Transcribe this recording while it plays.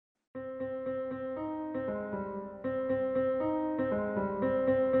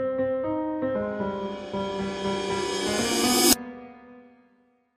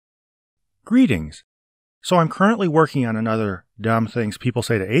Greetings! So I'm currently working on another Dumb Things People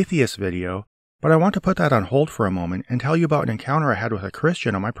Say to Atheists video, but I want to put that on hold for a moment and tell you about an encounter I had with a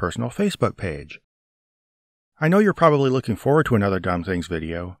Christian on my personal Facebook page. I know you're probably looking forward to another Dumb Things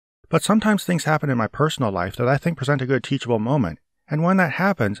video, but sometimes things happen in my personal life that I think present a good teachable moment, and when that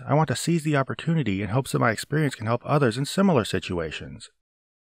happens, I want to seize the opportunity in hopes that my experience can help others in similar situations.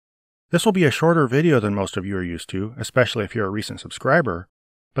 This will be a shorter video than most of you are used to, especially if you're a recent subscriber,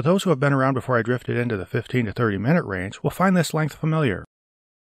 but those who have been around before I drifted into the 15 to 30 minute range will find this length familiar.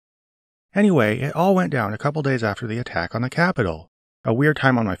 Anyway, it all went down a couple days after the attack on the Capitol, a weird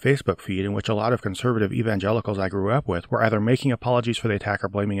time on my Facebook feed in which a lot of conservative evangelicals I grew up with were either making apologies for the attack or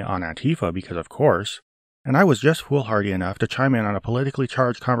blaming it on Antifa because of course, and I was just foolhardy enough to chime in on a politically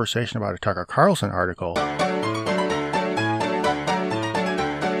charged conversation about a Tucker Carlson article,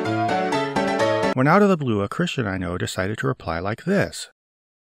 when out of the blue a Christian I know decided to reply like this.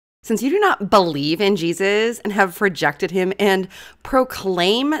 Since you do not believe in Jesus and have rejected him and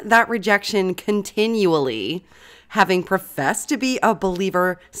proclaim that rejection continually, having professed to be a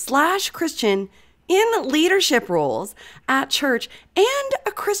believer/Christian in leadership roles at church and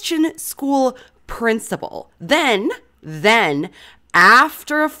a Christian school principal, then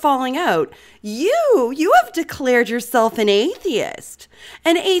after a falling out, you have declared yourself an atheist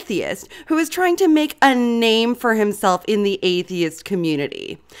who is trying to make a name for himself in the atheist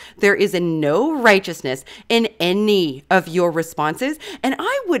community. There is no righteousness in any of your responses, and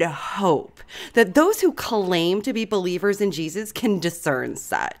I would hope that those who claim to be believers in Jesus can discern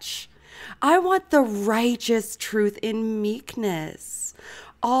such. I want the righteous truth in meekness.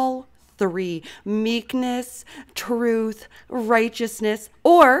 All three: meekness, truth, righteousness,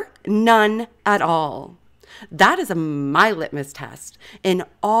 or none at all. That is my litmus test in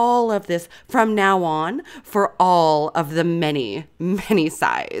all of this from now on for all of the many, many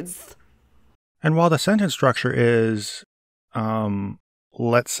sides. And while the sentence structure is,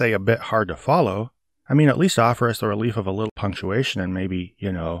 let's say a bit hard to follow, I mean, at least offer us the relief of a little punctuation and maybe,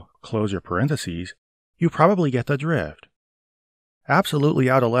 close your parentheses, you probably get the drift. Absolutely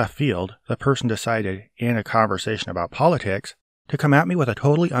out of left field, the person decided, in a conversation about politics, to come at me with a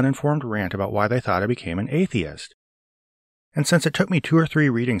totally uninformed rant about why they thought I became an atheist. And since it took me 2 or 3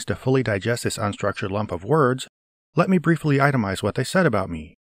 readings to fully digest this unstructured lump of words, let me briefly itemize what they said about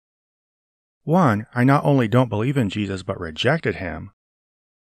me. 1. I not only don't believe in Jesus but rejected him.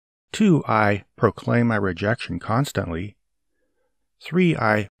 2. I proclaim my rejection constantly. 3.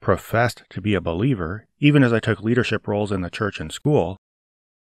 I professed to be a believer, even as I took leadership roles in the church and school.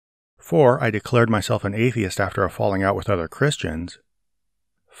 4. I declared myself an atheist after a falling out with other Christians.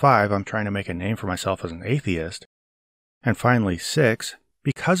 5. I'm trying to make a name for myself as an atheist. And finally, 6.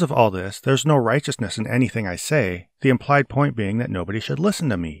 Because of all this, there's no righteousness in anything I say, the implied point being that nobody should listen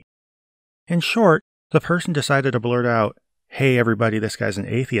to me. In short, the person decided to blurt out, "Hey everybody, this guy's an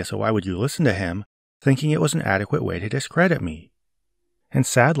atheist, so why would you listen to him?" thinking it was an adequate way to discredit me. And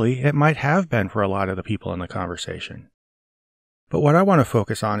sadly, it might have been for a lot of the people in the conversation. But what I want to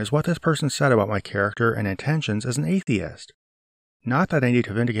focus on is what this person said about my character and intentions as an atheist. Not that I need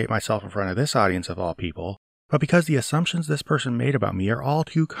to vindicate myself in front of this audience of all people, but because the assumptions this person made about me are all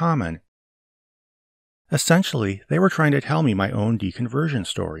too common. Essentially, they were trying to tell me my own deconversion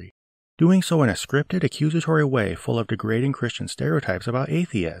story, doing so in a scripted, accusatory way full of degrading Christian stereotypes about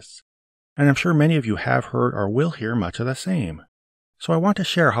atheists. And I'm sure many of you have heard or will hear much of the same. So I want to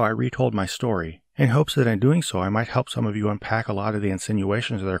share how I retold my story, in hopes that in doing so I might help some of you unpack a lot of the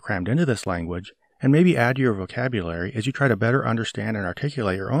insinuations that are crammed into this language, and maybe add to your vocabulary as you try to better understand and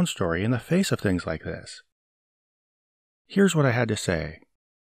articulate your own story in the face of things like this. Here's what I had to say.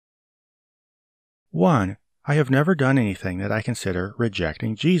 1. I have never done anything that I consider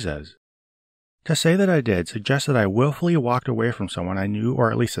rejecting Jesus. To say that I did suggests that I willfully walked away from someone I knew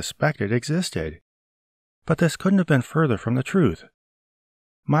or at least suspected existed. But this couldn't have been further from the truth.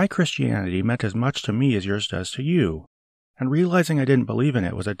 My Christianity meant as much to me as yours does to you, and realizing I didn't believe in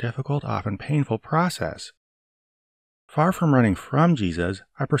it was a difficult, often painful process. Far from running from Jesus,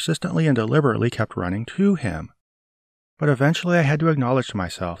 I persistently and deliberately kept running to him. But eventually I had to acknowledge to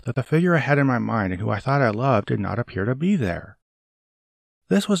myself that the figure I had in my mind and who I thought I loved did not appear to be there.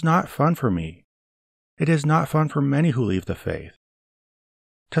 This was not fun for me. It is not fun for many who leave the faith.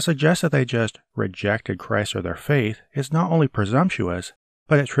 To suggest that they just rejected Christ or their faith is not only presumptuous,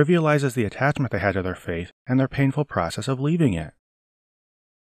 but it trivializes the attachment they had to their faith and their painful process of leaving it.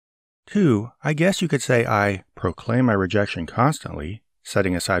 2. I guess you could say I proclaim my rejection constantly,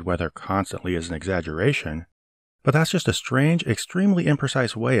 setting aside whether constantly is an exaggeration, but that's just a strange, extremely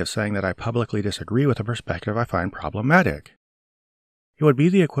imprecise way of saying that I publicly disagree with a perspective I find problematic. It would be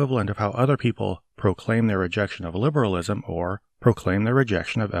the equivalent of how other people proclaim their rejection of liberalism or proclaim their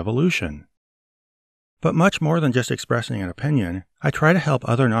rejection of evolution. But much more than just expressing an opinion, I try to help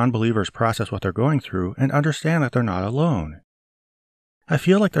other non-believers process what they're going through and understand that they're not alone. I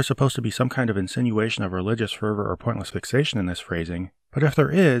feel like there's supposed to be some kind of insinuation of religious fervor or pointless fixation in this phrasing, but if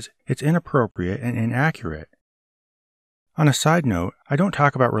there is, it's inappropriate and inaccurate. On a side note, I don't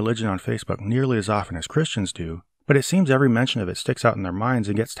talk about religion on Facebook nearly as often as Christians do, but it seems every mention of it sticks out in their minds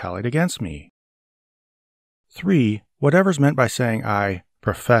and gets tallied against me. 3. Whatever's meant by saying I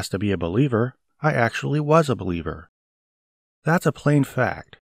profess to be a believer, I actually was a believer. That's a plain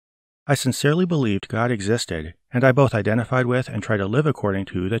fact. I sincerely believed God existed, and I both identified with and tried to live according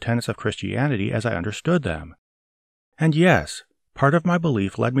to the tenets of Christianity as I understood them. And yes, part of my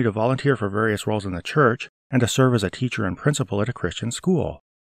belief led me to volunteer for various roles in the church and to serve as a teacher and principal at a Christian school.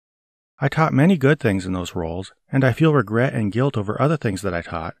 I taught many good things in those roles, and I feel regret and guilt over other things that I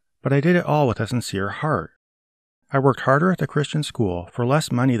taught, but I did it all with a sincere heart. I worked harder at the Christian school for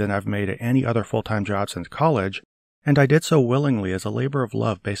less money than I've made at any other full-time job since college, and I did so willingly as a labor of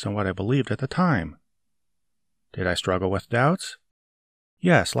love based on what I believed at the time. Did I struggle with doubts?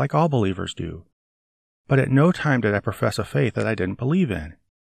 Yes, like all believers do. But at no time did I profess a faith that I didn't believe in.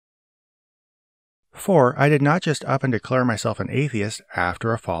 4. I did not just up and declare myself an atheist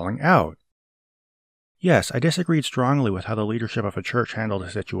after a falling out. Yes, I disagreed strongly with how the leadership of a church handled a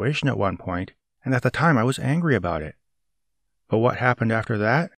situation at one point, and at the time I was angry about it. But what happened after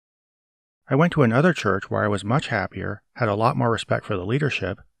that? I went to another church where I was much happier, had a lot more respect for the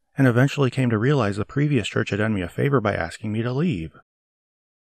leadership, and eventually came to realize the previous church had done me a favor by asking me to leave.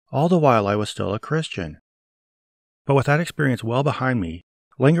 All the while I was still a Christian. But with that experience well behind me,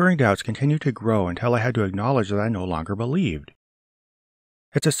 lingering doubts continued to grow until I had to acknowledge that I no longer believed.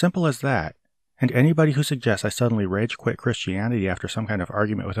 It's as simple as that, and anybody who suggests I suddenly rage quit Christianity after some kind of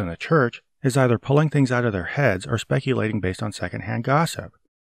argument within the church is either pulling things out of their heads or speculating based on secondhand gossip.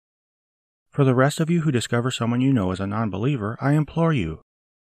 For the rest of you who discover someone you know as a non-believer, I implore you,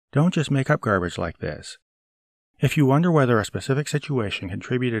 don't just make up garbage like this. If you wonder whether a specific situation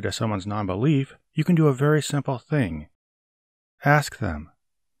contributed to someone's non-belief, you can do a very simple thing. Ask them.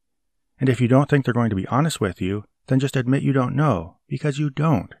 And if you don't think they're going to be honest with you, then just admit you don't know, because you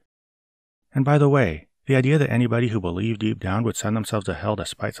don't. And by the way, the idea that anybody who believed deep down would send themselves to hell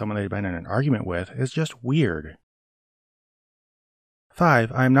despite someone they'd been in an argument with is just weird.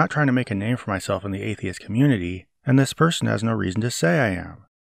 5. I am not trying to make a name for myself in the atheist community, and this person has no reason to say I am.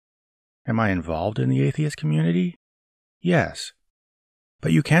 Am I involved in the atheist community? Yes.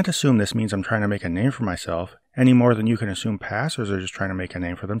 But you can't assume this means I'm trying to make a name for myself any more than you can assume pastors are just trying to make a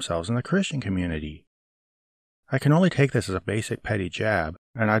name for themselves in the Christian community. I can only take this as a basic petty jab,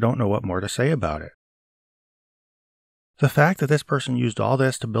 and I don't know what more to say about it. The fact that this person used all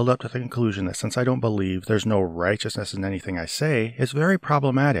this to build up to the conclusion that since I don't believe, there's no righteousness in anything I say is very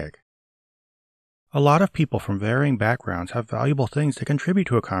problematic. A lot of people from varying backgrounds have valuable things to contribute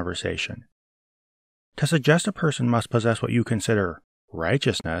to a conversation. To suggest a person must possess what you consider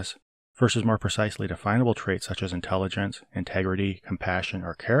righteousness versus more precisely definable traits such as intelligence, integrity, compassion,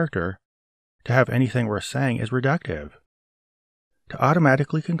 or character to have anything worth saying is reductive. To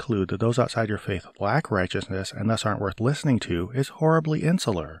automatically conclude that those outside your faith lack righteousness and thus aren't worth listening to is horribly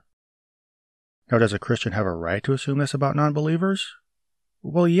insular. Now, does a Christian have a right to assume this about non-believers?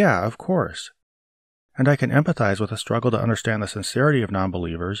 Well, yeah, of course. And I can empathize with the struggle to understand the sincerity of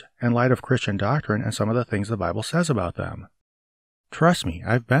non-believers in light of Christian doctrine and some of the things the Bible says about them. Trust me,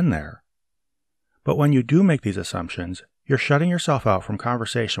 I've been there. But when you do make these assumptions, you're shutting yourself out from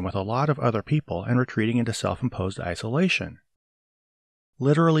conversation with a lot of other people and retreating into self-imposed isolation.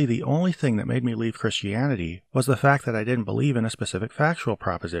 Literally the only thing that made me leave Christianity was the fact that I didn't believe in a specific factual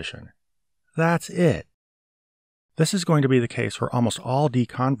proposition. That's it. This is going to be the case for almost all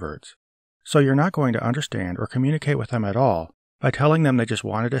deconverts, so you're not going to understand or communicate with them at all by telling them they just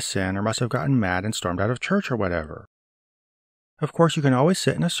wanted to sin or must have gotten mad and stormed out of church or whatever. Of course, you can always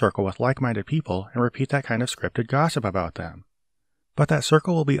sit in a circle with like-minded people and repeat that kind of scripted gossip about them. But that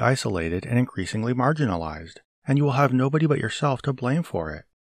circle will be isolated and increasingly marginalized, and you will have nobody but yourself to blame for it.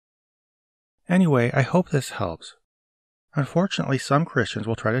 Anyway, I hope this helps. Unfortunately, some Christians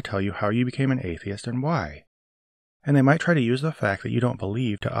will try to tell you how you became an atheist and why. And they might try to use the fact that you don't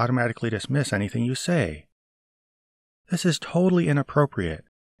believe to automatically dismiss anything you say. This is totally inappropriate,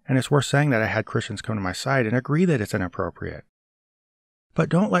 and it's worth saying that I had Christians come to my side and agree that it's inappropriate. But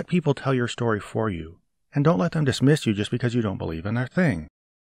don't let people tell your story for you, and don't let them dismiss you just because you don't believe in their thing.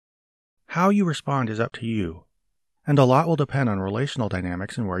 How you respond is up to you, and a lot will depend on relational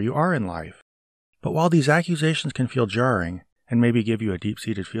dynamics and where you are in life. But while these accusations can feel jarring, and maybe give you a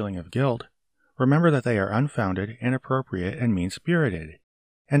deep-seated feeling of guilt, remember that they are unfounded, inappropriate, and mean-spirited.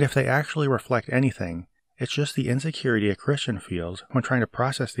 And if they actually reflect anything, it's just the insecurity a Christian feels when trying to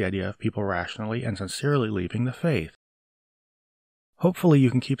process the idea of people rationally and sincerely leaving the faith. Hopefully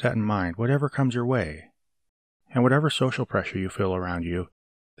you can keep that in mind whatever comes your way. And whatever social pressure you feel around you,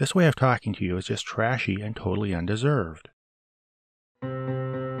 this way of talking to you is just trashy and totally undeserved.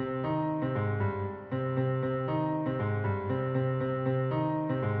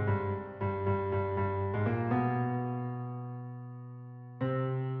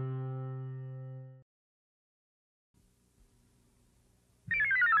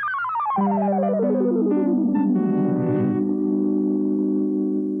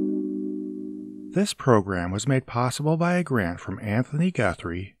 This program was made possible by a grant from Anthony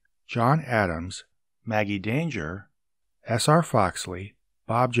Guthrie, John Adams, Maggie Danger, S.R. Foxley,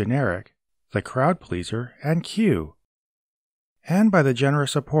 Bob Generic, The Crowd Pleaser, and Q, and by the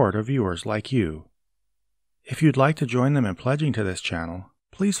generous support of viewers like you. If you'd like to join them in pledging to this channel,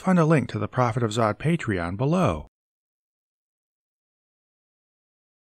 please find a link to the Prophet of Zod Patreon below.